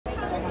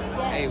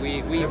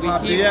we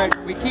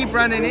keep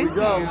running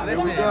into you.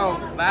 Listen,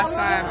 last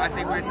time I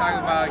think we were talking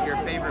about your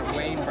favorite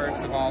Wayne verse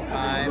of all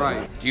time.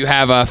 Right. Do you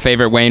have a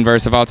favorite Wayne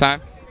verse of all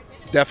time?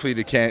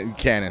 Definitely the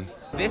canon.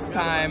 This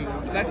time,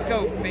 let's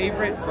go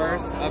favorite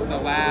verse of the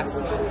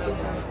last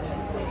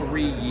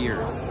 3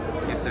 years.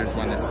 If there's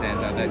one that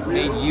stands out that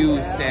made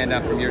you stand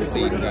up from your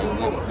seat and go,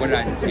 what did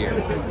I just hear?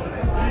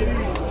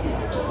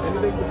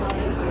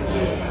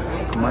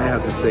 I might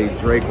have to say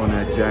Drake on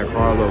that Jack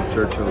Harlow,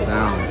 Churchill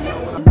Downs.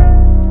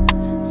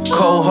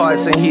 Cold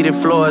hearts and heated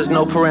floors,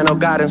 no parental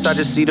guidance, I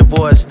just see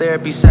divorce.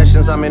 Therapy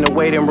sessions, I'm in the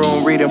waiting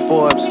room reading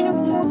Forbes.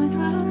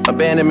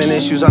 Abandonment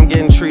issues, I'm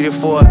getting treated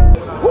for.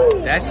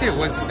 That shit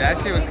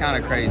was kind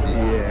of crazy.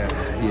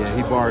 Yeah,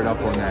 he barred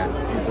up on that.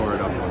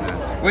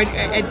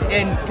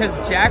 And because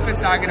Jack was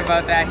talking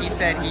about that, he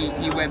said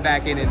he went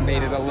back in and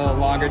made it a little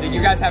longer. Did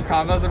you guys have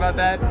combos about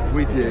that?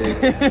 We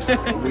did.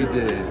 We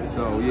did.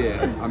 So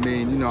yeah, I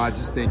mean, you know, I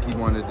just think he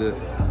wanted to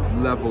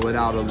level it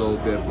out a little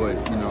bit,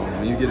 but you know,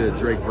 when you get a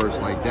Drake verse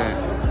like that,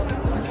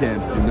 you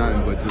can't do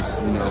nothing but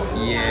just, you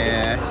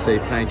know, say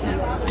thank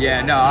you.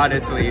 Yeah, no,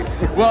 honestly.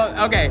 Well,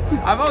 okay,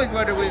 I've always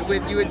wondered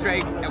with you and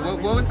Drake,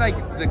 what was like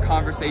the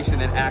conversation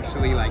that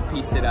actually like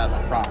pieced it up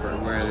proper,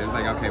 where it was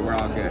like, okay, we're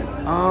all good?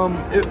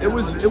 It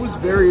was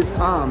various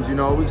times, you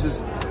know, it was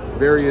just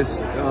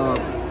various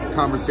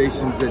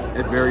conversations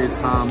at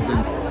various times,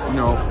 and you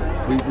know,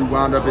 we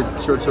wound up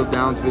at Churchill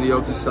Downs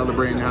video just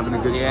celebrating, having a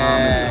good time,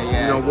 and,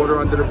 you know, water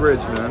under the bridge,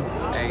 man.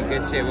 Hey,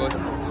 good shit. Well,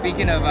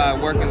 speaking of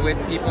working with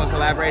people and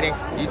collaborating,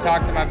 you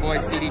talked to my boy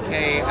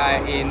CDK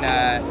in,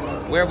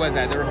 where was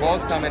that? The Revolt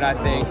Summit, I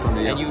think.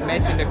 Summit, and you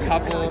mentioned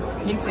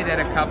hinted at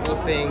a couple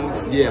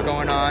things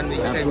going on.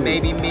 You said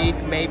maybe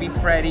Meek, maybe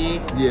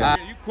Freddie. Yeah.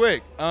 You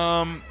quick.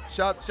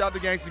 Shout to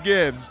Gangsta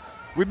Gibbs.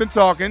 We've been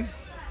talking.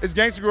 It's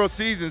Gangsta Girl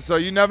season, so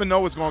you never know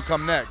what's going to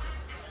come next.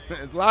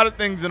 A lot of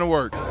things in the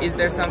work. Is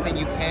there something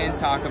you can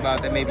talk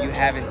about that maybe you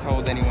haven't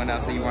told anyone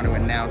else that you want to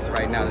announce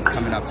right now that's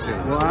coming up soon?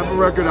 Well, I have a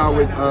record out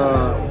with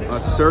a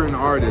certain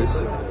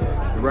artist.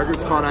 The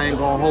record's called I Ain't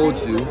Gonna Hold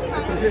You.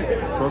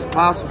 So it's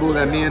possible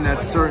that me and that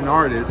certain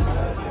artist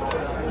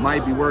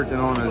might be working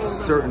on a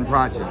certain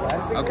project.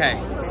 Okay,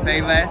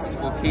 say less.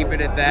 We'll keep it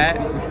at that.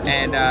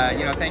 And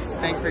you know,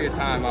 thanks for your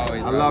time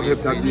always. Bro. I love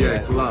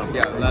HipHopDX. Love.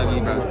 Yeah, love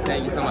you, bro.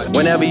 Thank you so much.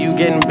 Whenever you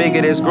getting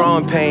bigger, there's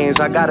growing pains.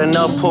 I got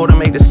enough pull to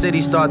make the city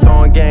start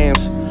throwing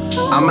games.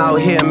 I'm out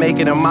here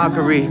making a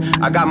mockery.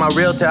 I got my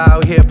realtor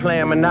out here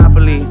playing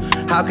Monopoly.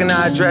 How can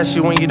I address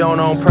you when you don't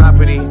own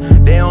property?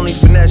 They only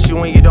finesse you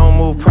when you don't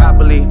move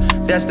properly.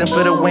 Destined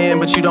for the win,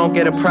 but you don't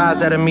get a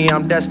prize out of me.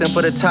 I'm destined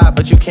for the top,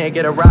 but you can't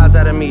get a rise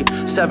out of me.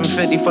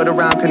 750 for the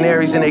round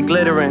canaries and they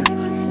glittering.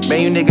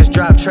 Man, you niggas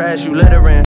drop trash, you littering.